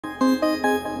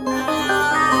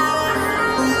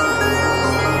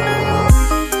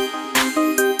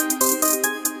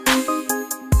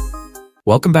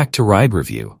Welcome back to Ride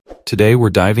Review. Today we're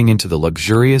diving into the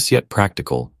luxurious yet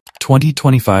practical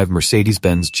 2025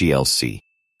 Mercedes-Benz GLC,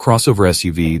 crossover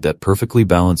SUV that perfectly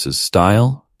balances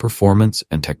style, performance,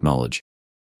 and technology.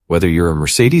 Whether you're a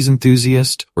Mercedes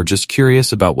enthusiast or just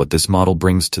curious about what this model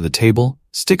brings to the table,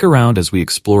 stick around as we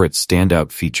explore its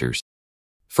standout features.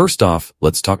 First off,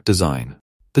 let's talk design.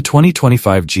 The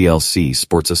 2025 GLC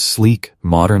sports a sleek,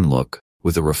 modern look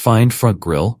with a refined front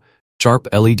grille, sharp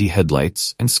LED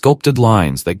headlights, and sculpted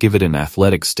lines that give it an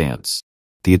athletic stance.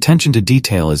 The attention to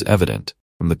detail is evident,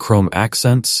 from the chrome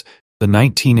accents, the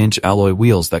 19-inch alloy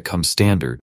wheels that come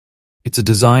standard. It's a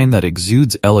design that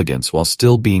exudes elegance while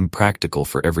still being practical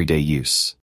for everyday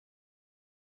use.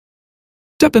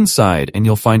 Step inside and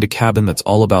you'll find a cabin that's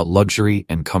all about luxury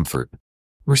and comfort.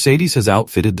 Mercedes has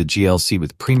outfitted the GLC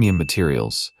with premium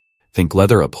materials. Think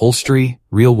leather upholstery,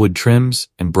 real wood trims,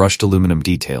 and brushed aluminum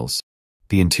details.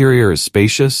 The interior is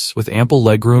spacious, with ample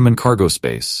legroom and cargo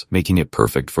space, making it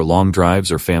perfect for long drives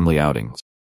or family outings.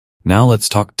 Now let's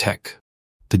talk tech.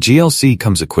 The GLC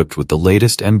comes equipped with the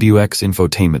latest MBUX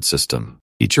infotainment system,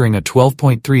 featuring a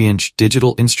 12.3-inch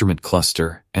digital instrument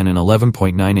cluster and an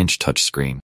 11.9-inch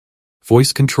touchscreen.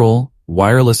 Voice control,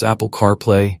 wireless Apple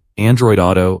CarPlay, Android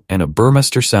Auto, and a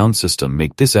Burmester sound system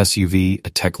make this SUV a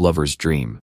tech lover's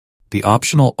dream. The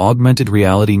optional augmented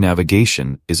reality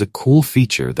navigation is a cool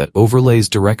feature that overlays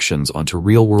directions onto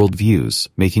real-world views,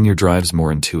 making your drives more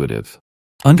intuitive.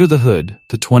 Under the hood,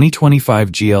 the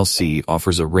 2025 GLC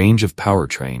offers a range of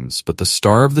powertrains, but the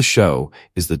star of the show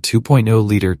is the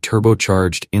 2.0-liter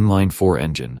turbocharged inline-4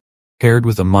 engine, paired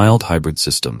with a mild hybrid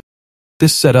system.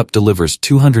 This setup delivers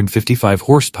 255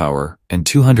 horsepower and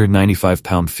 295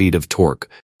 pound-feet of torque,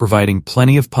 providing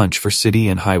plenty of punch for city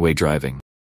and highway driving.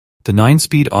 The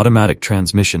 9-speed automatic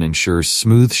transmission ensures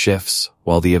smooth shifts,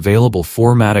 while the available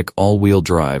 4MATIC all-wheel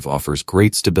drive offers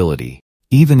great stability,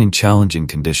 even in challenging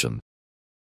conditions.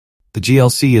 The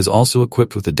GLC is also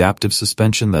equipped with adaptive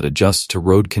suspension that adjusts to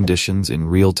road conditions in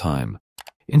real time,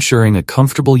 ensuring a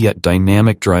comfortable yet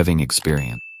dynamic driving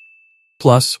experience.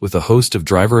 Plus, with a host of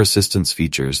driver assistance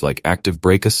features like active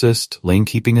brake assist, lane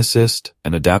keeping assist,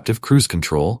 and adaptive cruise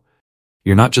control,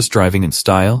 you're not just driving in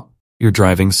style, you're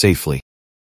driving safely.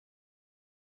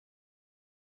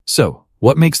 So,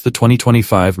 what makes the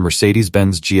 2025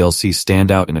 Mercedes-Benz GLC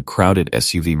stand out in a crowded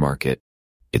SUV market?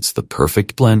 It's the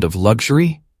perfect blend of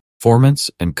luxury, performance,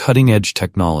 and cutting-edge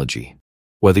technology.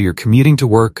 Whether you're commuting to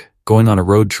work, going on a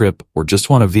road trip, or just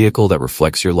want a vehicle that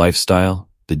reflects your lifestyle,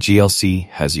 the GLC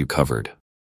has you covered.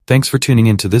 Thanks for tuning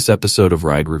in to this episode of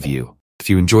Ride Review. If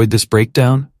you enjoyed this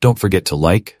breakdown, don't forget to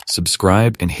like,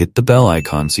 subscribe, and hit the bell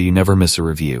icon so you never miss a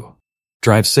review.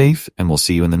 Drive safe, and we'll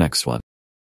see you in the next one.